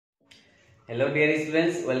Hello dear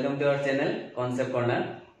students, welcome to our channel Concept Corner.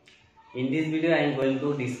 In this video I am going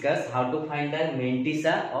to discuss how to find the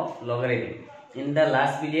mentissa of logarithm. In the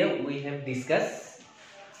last video we have discussed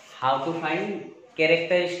how to find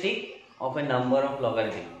characteristic of a number of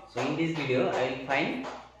logarithm. So in this video I will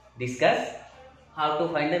discuss how to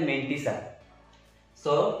find the mentissa.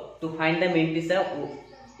 So to find the mentissa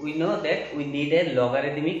we know that we need a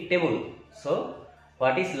logarithmic table. So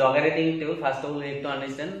what is logarithmic table? First of all, we have to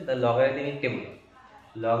understand the logarithmic table.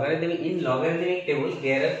 In logarithmic table,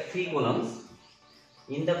 there are 3 columns.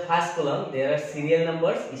 In the first column, there are serial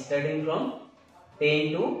numbers starting from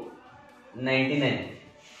 10 to 99.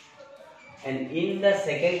 And in the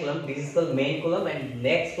second column, this is called main column, and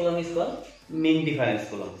next column is called mean difference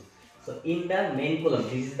column. So in the main column,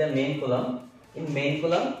 this is the main column. In main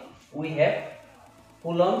column, we have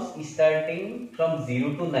coulombs starting from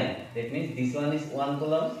 0 to 9. That means this one is 1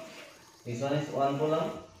 coulomb, this one is 1 coulomb.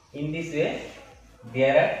 In this way,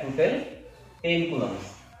 there are total 10 coulombs.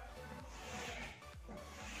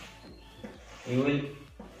 When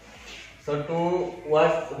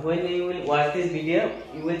you will watch this video,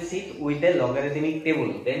 you will sit with the logarithmic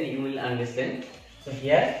table. Then you will understand. So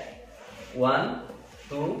here 1,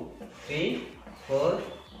 2, 3, 4,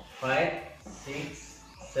 5, 6,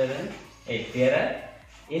 7, 8. There are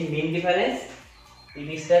in mean difference,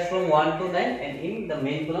 it starts from 1 to 9, and in the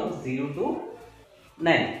main column 0 to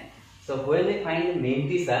 9. So when we find the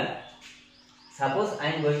mentissa, suppose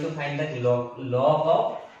I am going to find the log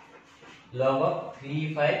of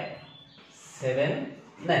 3, 5, 7,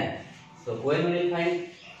 9. So when we will find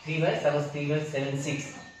 3, 5, suppose 3, 5, 7,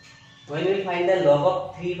 6. When we will find the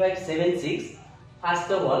log of 3, 5, 7, 6,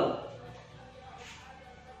 first of all,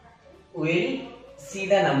 we will see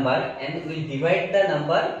the number and we will divide the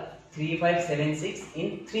number 3, 5, 7, 6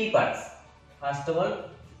 in 3 parts. First of all,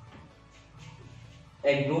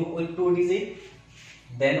 a group with 2 digits,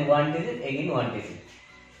 then 1 digit, again 1 digit.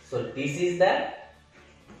 So this is the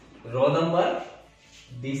row number,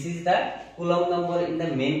 this is the coulomb number in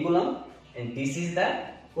the main column, and this is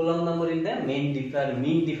the coulomb number in the mean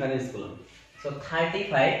difference column. So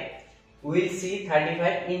 35, we will see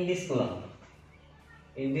 35 in this column.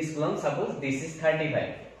 In this column, suppose this is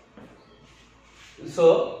 35.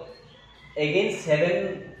 So again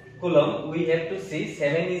 7 coulomb, we have to see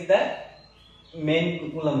 7 is the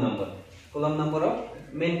main coulomb number of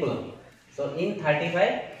main column. So in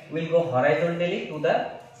 35, we will go horizontally to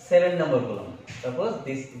the 7 number column. Suppose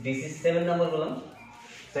this is 7 number column.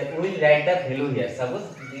 So we will write the value here. Suppose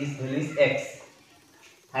this value is x.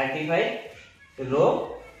 35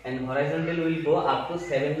 row, and horizontally we will go up to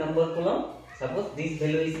 7 number column. Suppose this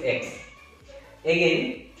value is x.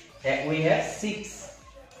 Again, we have 6,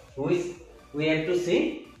 which we have to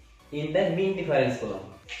see in the mean difference column.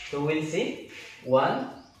 So we will see 1,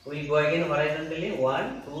 we will go again horizontally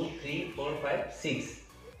 1, 2, 3, 4, 5, 6.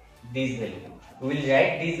 This value. We will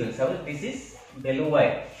write this value. Suppose this is value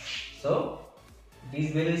y. So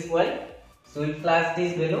this value is y. So we will plus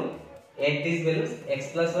this value, add this value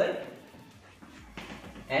x plus y.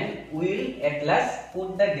 And we will at last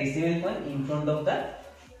put the decimal point in front of the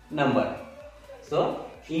number. So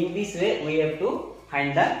in this way we have to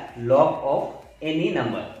find the log of any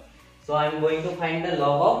number. So I am going to find the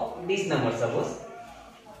log of this number. Suppose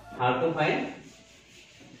how to find?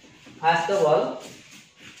 First of all,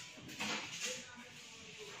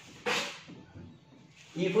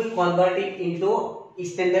 if we convert it into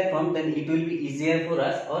standard form, then it will be easier for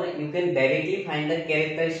us, or you can directly find the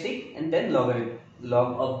characteristic and then log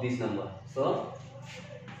of this number. So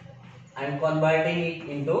I am converting it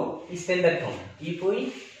into standard form. If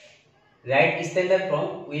we write standard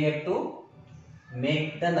form, we have to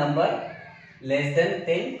make the number less than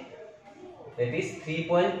 10, that is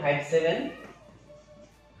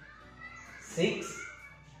 3.576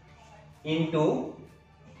 into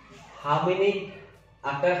how many,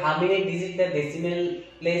 after how many digits the decimal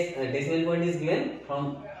point is given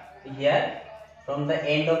from here, from the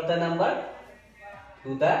end of the number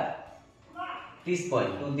to this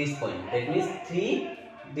point. That means 3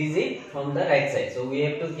 digits from the right side. So we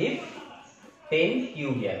have to give 10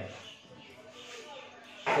 cube here.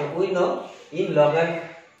 So we know in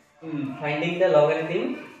finding the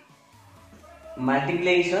logarithm,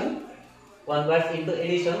 multiplication converts into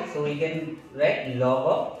addition. So we can write log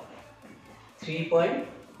of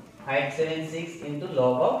 3.576 into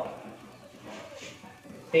log of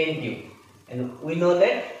 10 cube. And we know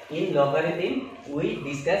that in logarithm we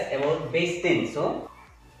discuss about base 10. So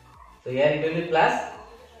here it will be plus.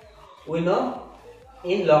 We know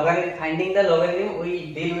in logarithm, finding the logarithm,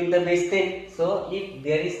 we deal with the base 10. So if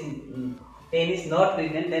there is 10 is not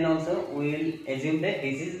written, then also we will assume that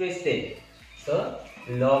this is base 10. So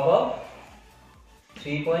log of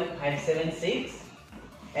 3.576,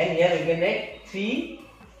 and here we can write 3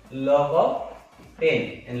 log of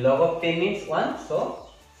 10, and log of 10 means 1, so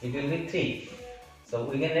it will be 3. So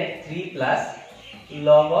we can write 3 plus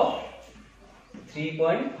log of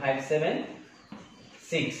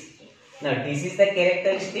 3.576. Now this is the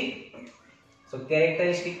characteristic. So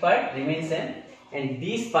characteristic part remains same, and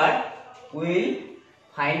this part we will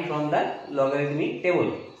find from the logarithmic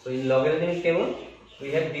table. So in logarithmic table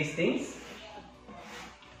we have these things.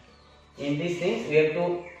 In these things we have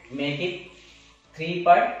to make it 3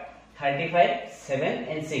 part, 35, 7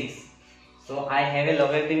 and 6. So I have a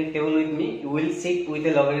logarithmic table with me. You will sit with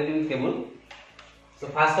a logarithmic table. So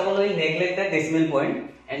first of all we will neglect the decimal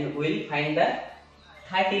point and we will find the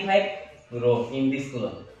 35 row in this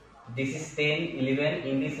column. This is 10, 11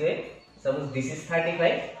 in this way. Suppose this is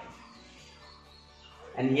 35,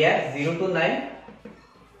 and here 0 to 9,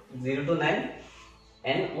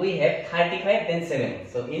 and we have 35 then 7.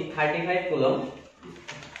 So in 35 column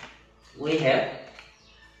we have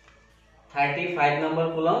 35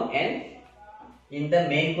 number column, and in the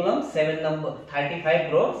main column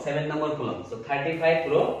 35 row 7 number column. So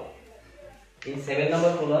 35 row in 7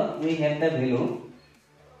 number column we have the value.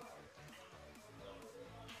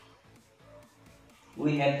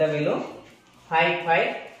 We have the value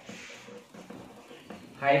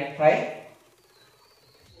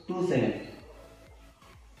 5527.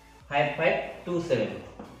 5527.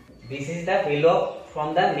 This is the value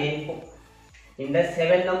from the main in the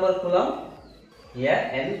 7 number column here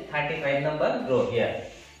and 35 number row here.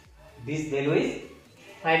 This value is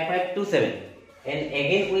 5527, and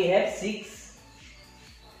again we have 6.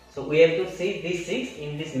 So we have to see this 6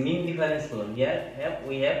 in this mean difference column. Here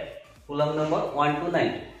we have column number 1 to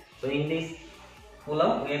 9. So in this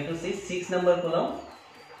column we have to see 6 number column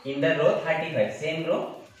in the row 35, same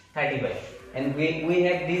row 35, and we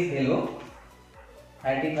have this value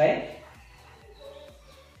 35,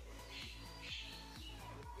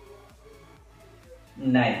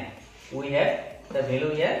 9. We have the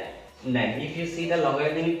value here 9. If you see the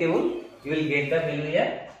logarithmic table you will get the value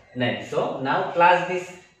here 9. So now plus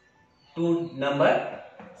this two number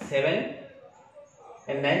 7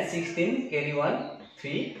 and 9, 16, carry 1,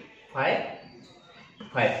 3, 5,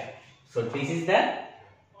 5. So this is the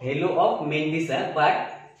value of mentissa, but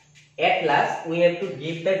at last we have to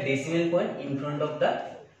give the decimal point in front of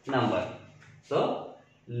the number. So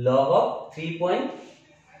log of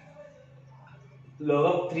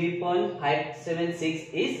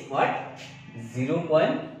 3.576 is what?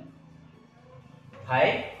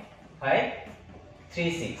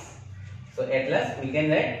 0.5536. So at last we can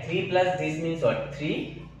write 3 plus this means what?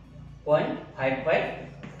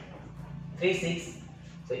 3.5536.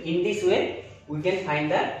 So in this way we can find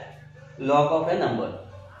the log of a number.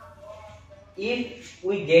 If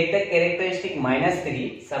we get the characteristic minus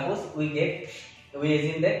 3, suppose we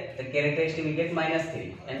assume that the characteristic we get minus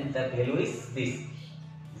 3 and the value is this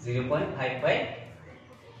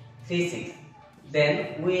 0.5536,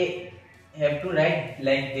 then we have to write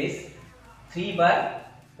like this 3 bar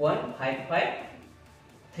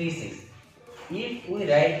 0.5536. If we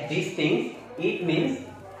write these things, it means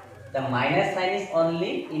the minus sign is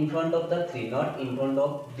only in front of the 3, not in front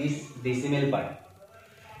of this decimal part.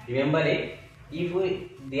 Remember it. If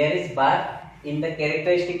there is bar in the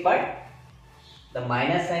characteristic part, the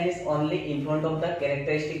minus sign is only in front of the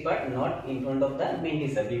characteristic part, not in front of the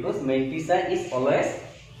mentissa, because mentissa is always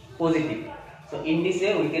positive. So in this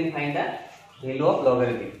way we can find the value of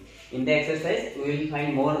logarithm. In the exercise we will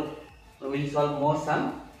find more, we will solve more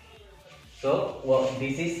sum. So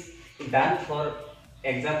this is done for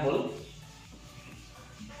example.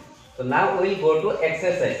 So now we will go to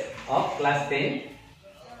exercise of class 10,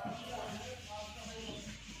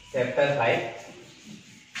 chapter 5.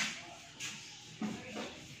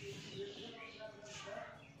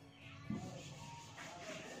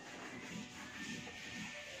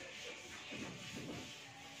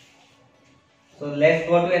 So let's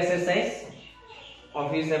go to exercise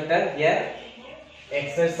of this chapter. Here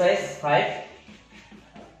exercise 5,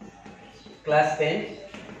 class 10.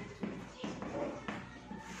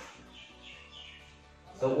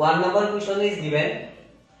 So one number question is given.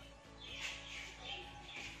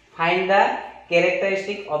 Find the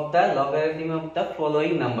characteristic of the logarithm of the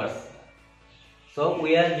following numbers. So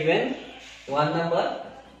we are given one number,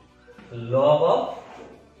 log of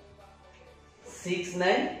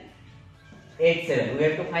 6987. We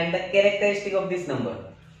have to find the characteristic of this number.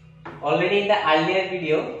 Already in the earlier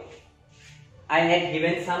video I had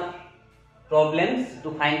given some problems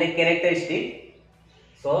to find the characteristic.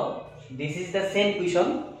 So this is the same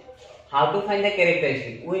question, how to find the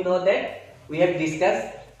characteristic. We know that we have discussed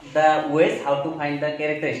the ways how to find the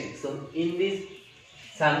characteristic. So in this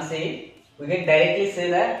sum say we can directly say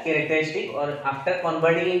the characteristic, or after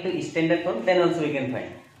converting into standard form then also we can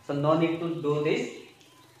find. So no need to do this.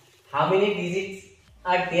 How many digits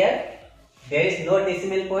are there? There is no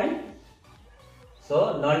decimal point.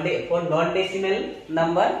 So for non-decimal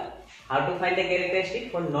number, how to find the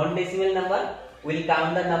characteristic? For non-decimal number, we'll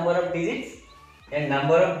count the number of digits, and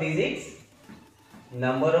number of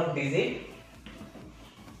digit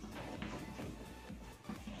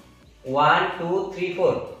 1, 2, 3,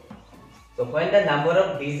 4. So when the number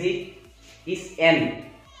of digit is n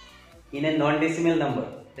in a non-decimal number,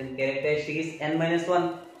 then characteristic is n minus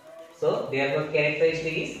 1. So therefore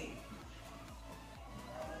characteristic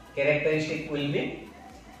will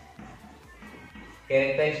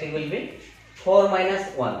be 4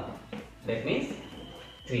 minus 1. That means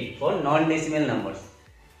 3 for non-decimal numbers.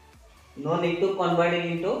 No need to convert it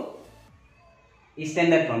into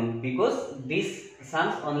standard form, because these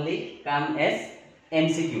sums only come as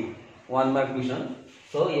MCQ, 1 mark question.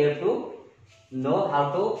 So you have to know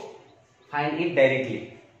how to find it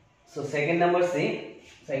directly. So second number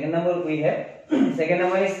we have second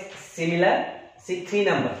number is similar. See 3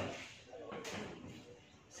 number.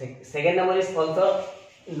 Second number is also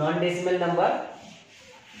non-decimal number.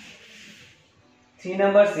 3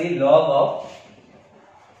 number see log of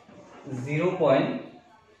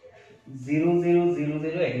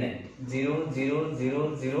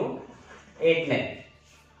 0.000089.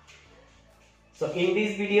 So in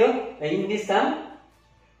this sum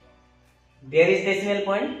there is decimal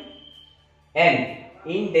point, and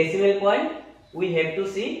in decimal point we have to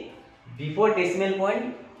see before decimal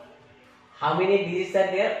point how many digits are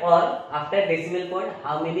there, or after decimal point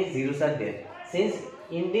how many zeros are there. Since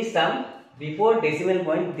in this sum before decimal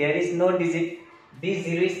point there is no digit, this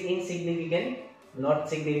zero is insignificant, not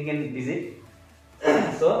significant digit.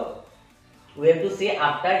 So we have to see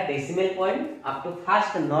after decimal point up to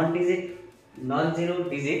first non-zero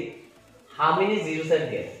digit how many zeros are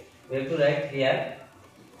there. We have to write here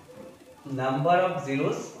number of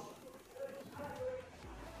zeros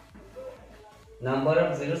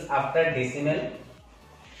after decimal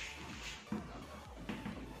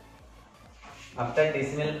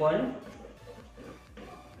point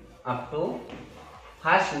up to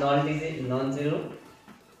first non-zero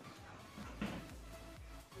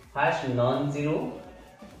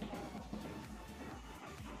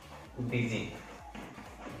digit.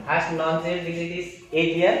 First non-zero digit is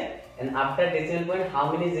 8 here, and after decimal point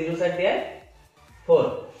how many zeros are there?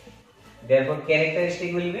 4. Therefore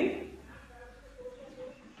characteristic will be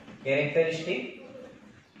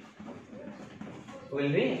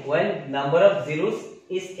when number of zeros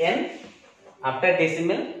is n after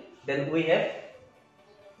decimal, then we have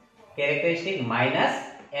characteristic minus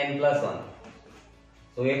n plus 1.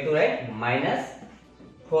 So we have to write minus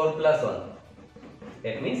 4 plus 1.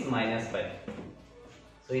 That means minus 5.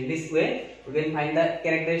 So in this way we can find the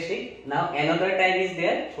characteristic. Now another type is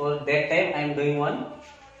there. For that type I am doing one.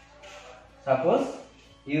 Suppose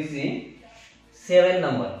you see 7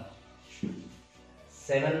 number.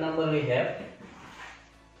 7 number we have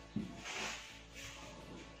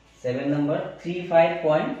 7 number 35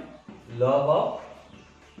 point log of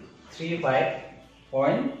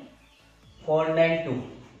 35.492.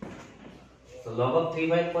 So log of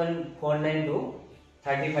 35.492,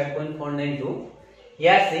 35.492.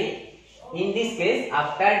 Here see, in this case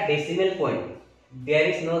after decimal point there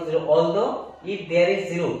is no zero. Although if there is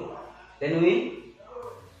zero, then we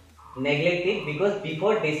will neglect it, because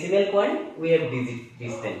before decimal point we have digit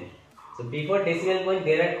distance. So before decimal point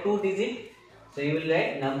there are 2 digits. So you will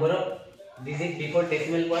write number of digit before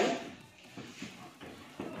decimal point,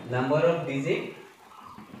 number of digit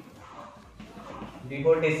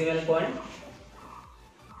before decimal point,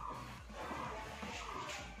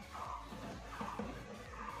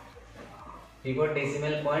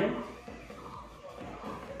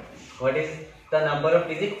 what is the number of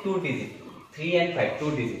digits? 2 digits, 3 and 5,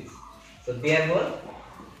 2 digits. So therefore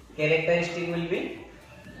characteristic will be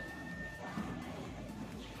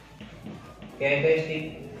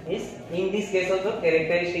is, in this case also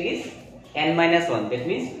characteristic is n minus 1. That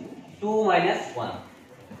means 2 minus 1.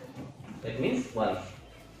 That means 1.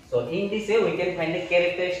 So in this way we can find the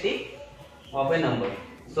characteristic of a number.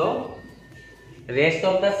 So rest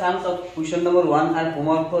of the sums of question number 1 are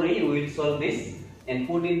homework for you. We will solve this and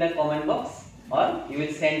put in the comment box, or you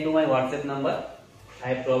will send to my WhatsApp number I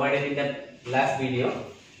have provided in the last video.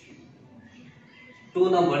 2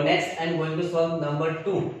 number. Next I am going to solve number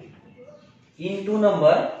 2. In 2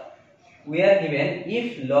 number we are given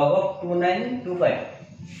if log of 2925,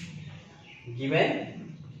 given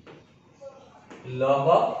log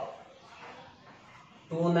of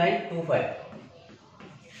 2925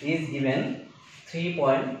 is given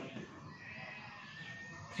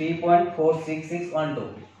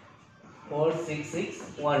 3.46612.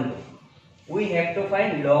 46612. We have to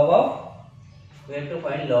find log of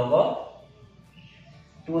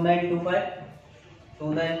 2925,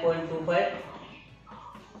 29.25,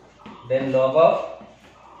 then log of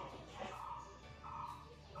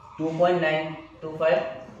 2.925,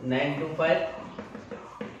 925,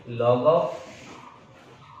 log of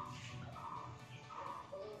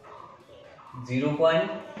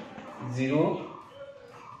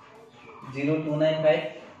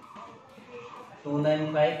 0.00295,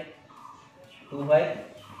 29525,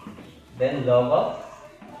 then log of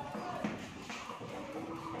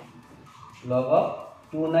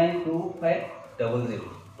 292500,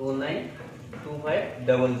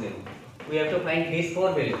 292500. We have to find these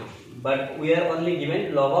four values, but we are only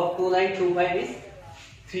given log of 2925 is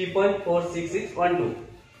 3.46612.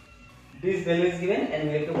 This value is given and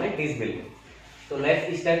we have to find this value. So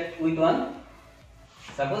let's start with one.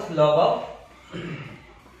 Suppose log of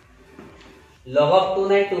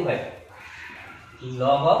 2925,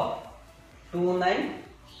 log of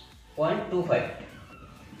 29.25.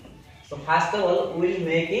 So first of all, we will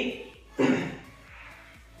make it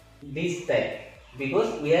this type,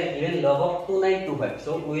 because we are given log of 2925.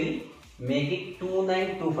 So we will make it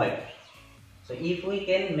 2925. So if we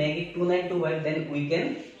can make it 2925, then we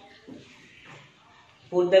can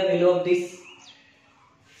put the value of this.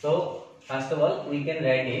 So first of all, we can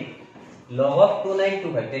write it log of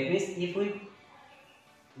 2925. That means if we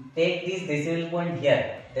take this decimal point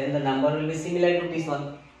here, then the number will be similar to this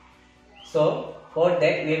one. So for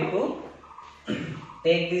that we have to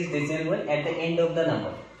take this decimal point at the end of the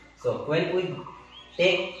number. So when we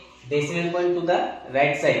take decimal point to the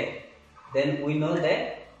right side, then we know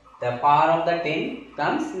that the power of the 10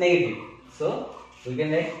 comes negative. So we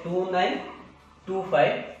can write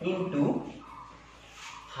 2925 into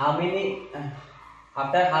how many,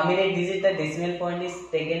 after how many digits the decimal point is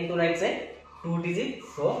taken to right side? 2 digits.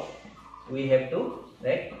 So we have to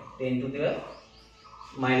write 10 to the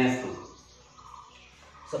minus 2.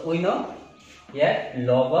 So we know here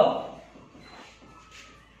log of,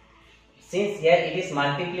 since here it is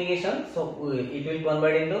multiplication, so it will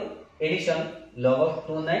convert into addition. Log of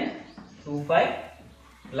 2925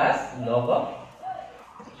 plus log of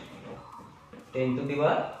 10 to the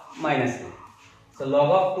power minus 2. So log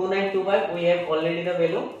of 2925 we have already the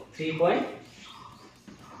value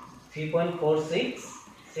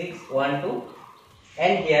 3.46612,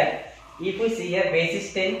 and here if we see here base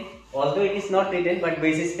is 10, although it is not written, but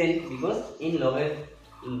base is 10 because in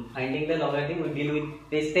finding the logarithm we deal with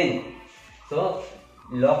base 10. So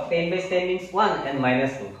log 10 base 10 means 1 and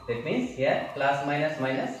minus 2. That means here plus minus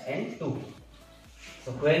minus and 2.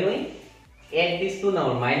 So when we add these two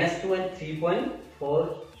numbers, minus 2 and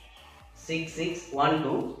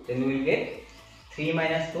 3.46612, then we will get 3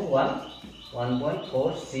 minus 2, 1,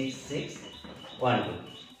 1.46612.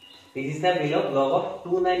 This is the value of log of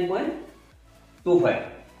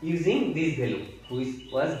 29.25 using this value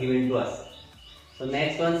which was given to us. So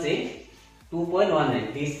next one, say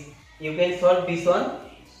 2.19. This you can solve this one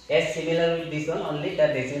as similar with this one, only the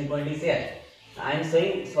decimal point is here. I am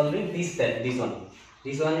solving this step, this one.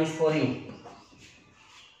 This one is for you.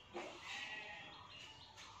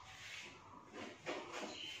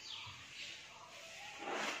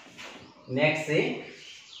 Next, say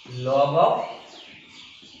log of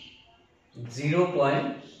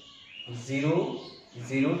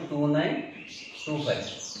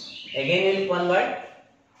 0.002925. Again we will convert,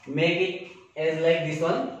 make it as like this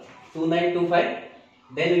one 2925.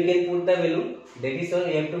 Then we can put the value. That is why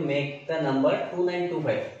we have to make the number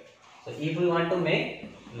 2925. So if we want to make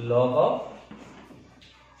log of,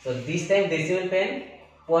 so this time decimal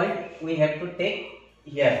point we have to take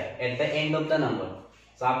here at the end of the number.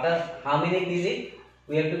 So after how many digits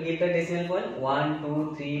we have to give the decimal point? 1,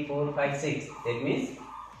 2, 3, 4, 5, 6. That means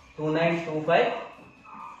 2925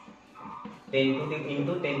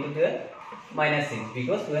 into 10 to the minus 6,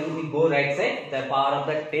 because when we go right side the power of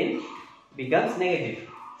the 10 becomes negative.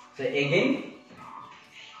 So again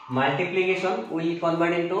multiplication we will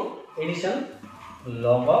convert into addition.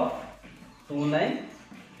 Log of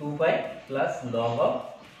 2925 plus log of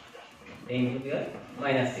 10 to the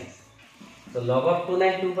minus 6. So log of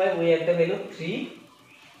 2925 we have the value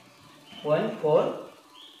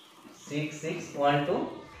 3.46612,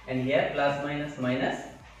 and here plus minus minus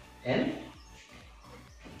and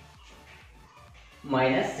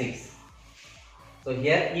minus 6. So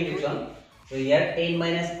here give which one? So here 10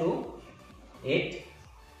 minus 2, 8.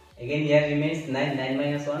 Again here remains 9, 9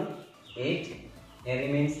 minus 1, 8. Here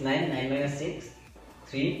remains 9. 9 minus 6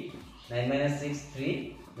 3. 9 minus 6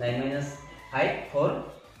 3. 9 minus 5 4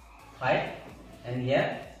 5. And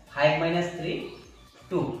here 5 minus 3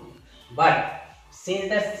 2. But since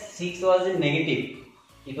the 6 was in negative,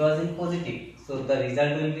 it was in positive, so the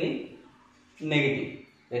result will be negative.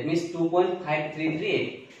 That means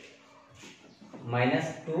 2.5338 minus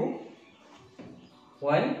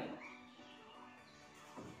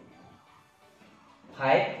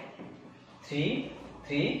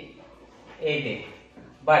 2.5338.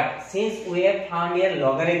 But since we have found here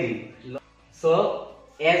logarithm, so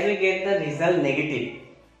as we get the result negative,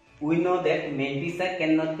 we know that mentissa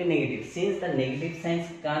cannot be negative. Since the negative signs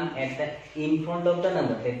come at the in front of the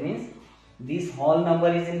number, that means this whole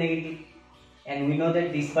number is in negative, and we know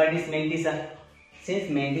that this part is mentissa.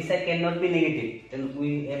 Since mentissa cannot be negative, then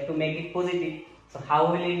we have to make it positive. So how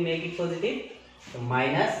will we make it positive? So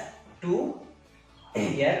minus 2.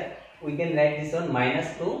 Here we can write this one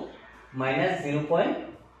minus 2 minus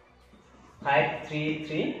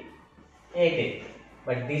 0.53388.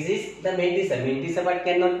 But this is the mentissa. Mentissa part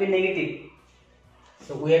cannot be negative,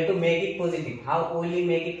 so we have to make it positive. How will we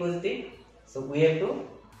make it positive? So we have to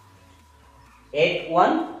add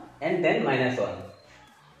 1 and then minus 1.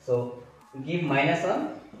 So give minus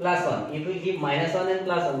 1 plus 1. If we give minus 1 and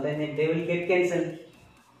plus 1, then they will get cancelled.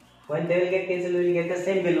 When they will get cancelled, we will get the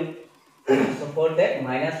same value. So for that,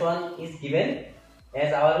 minus 1 is given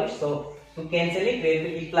as our wish. So to cancel it, we have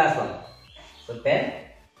to give plus 1. So then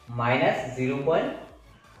minus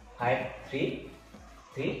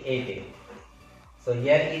 0.53388. So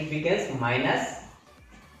here it becomes minus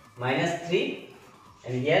 3,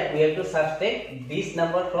 and here we have to subtract this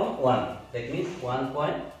number from 1. That means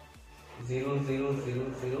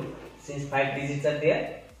 1.0000, since 5 digits are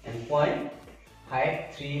there, and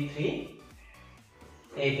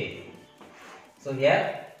 0.53388. So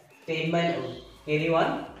here 10 minus carry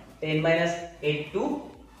 1, 10 minus 8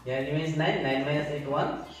 2. Here remains 9. 9 minus 8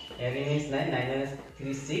 1. Here remains 9. 9 minus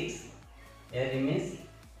 3 6. Here remains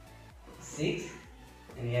 6,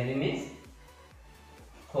 and here remains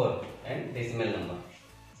 4 and decimal number.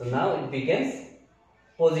 So now it becomes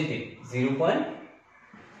positive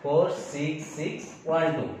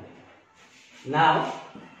 0.46612. Now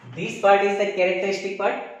this part is the characteristic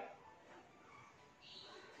part.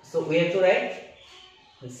 So we have to write,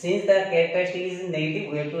 since the characteristic is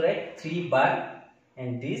negative, we have to write 3 bar,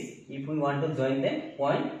 and this, if we want to join them,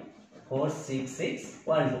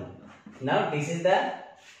 0.46612. Now this is the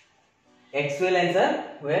actual answer,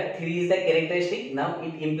 where 3 is the characteristic. Now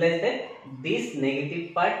it implies that this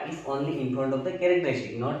negative part is only in front of the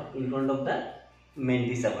characteristic, not in front of the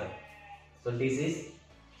mentissa part. So this is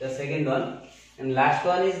the second one, and last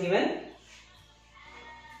one is given.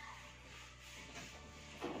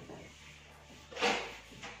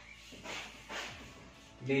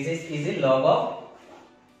 This is easy, log of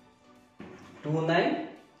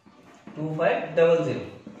 292500.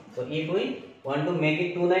 So if we want to make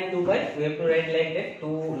it 2925, we have to write like that: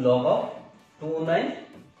 2 log of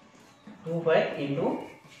 2925 into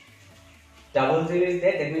 00 is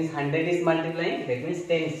there, that means 100 is multiplying, that means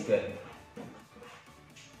 10 square.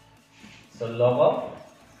 So log of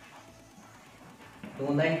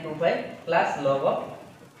 2925 plus log of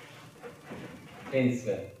 10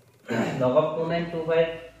 square. Log of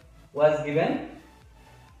 2925 was given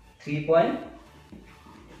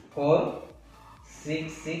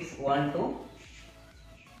 3.46612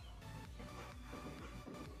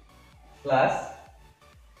 plus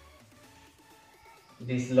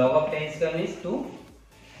this log of 10 square means 2,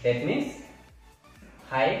 that means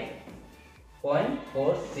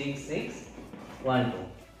 5.46612.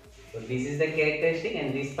 So this is the characteristic,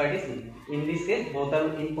 and this part is, in this case both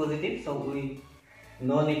are in positive, so we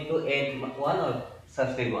no need to add 1 or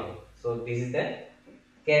subtract 1. So this is the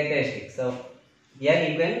characteristic. So here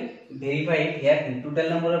you can verify it. Here total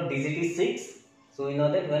number of digit is 6. So we know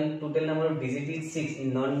that when total number of digit is 6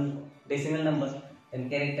 in non-decimal numbers, then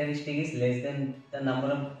characteristic is less than the number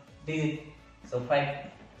of digit. So 5.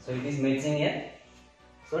 So it is matching here.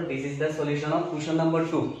 So this is the solution of question number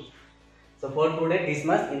 2. So for today this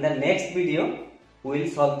much. In the next video we will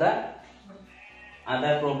solve the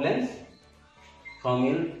other problems from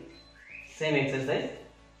your same exercise.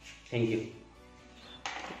 Thank you.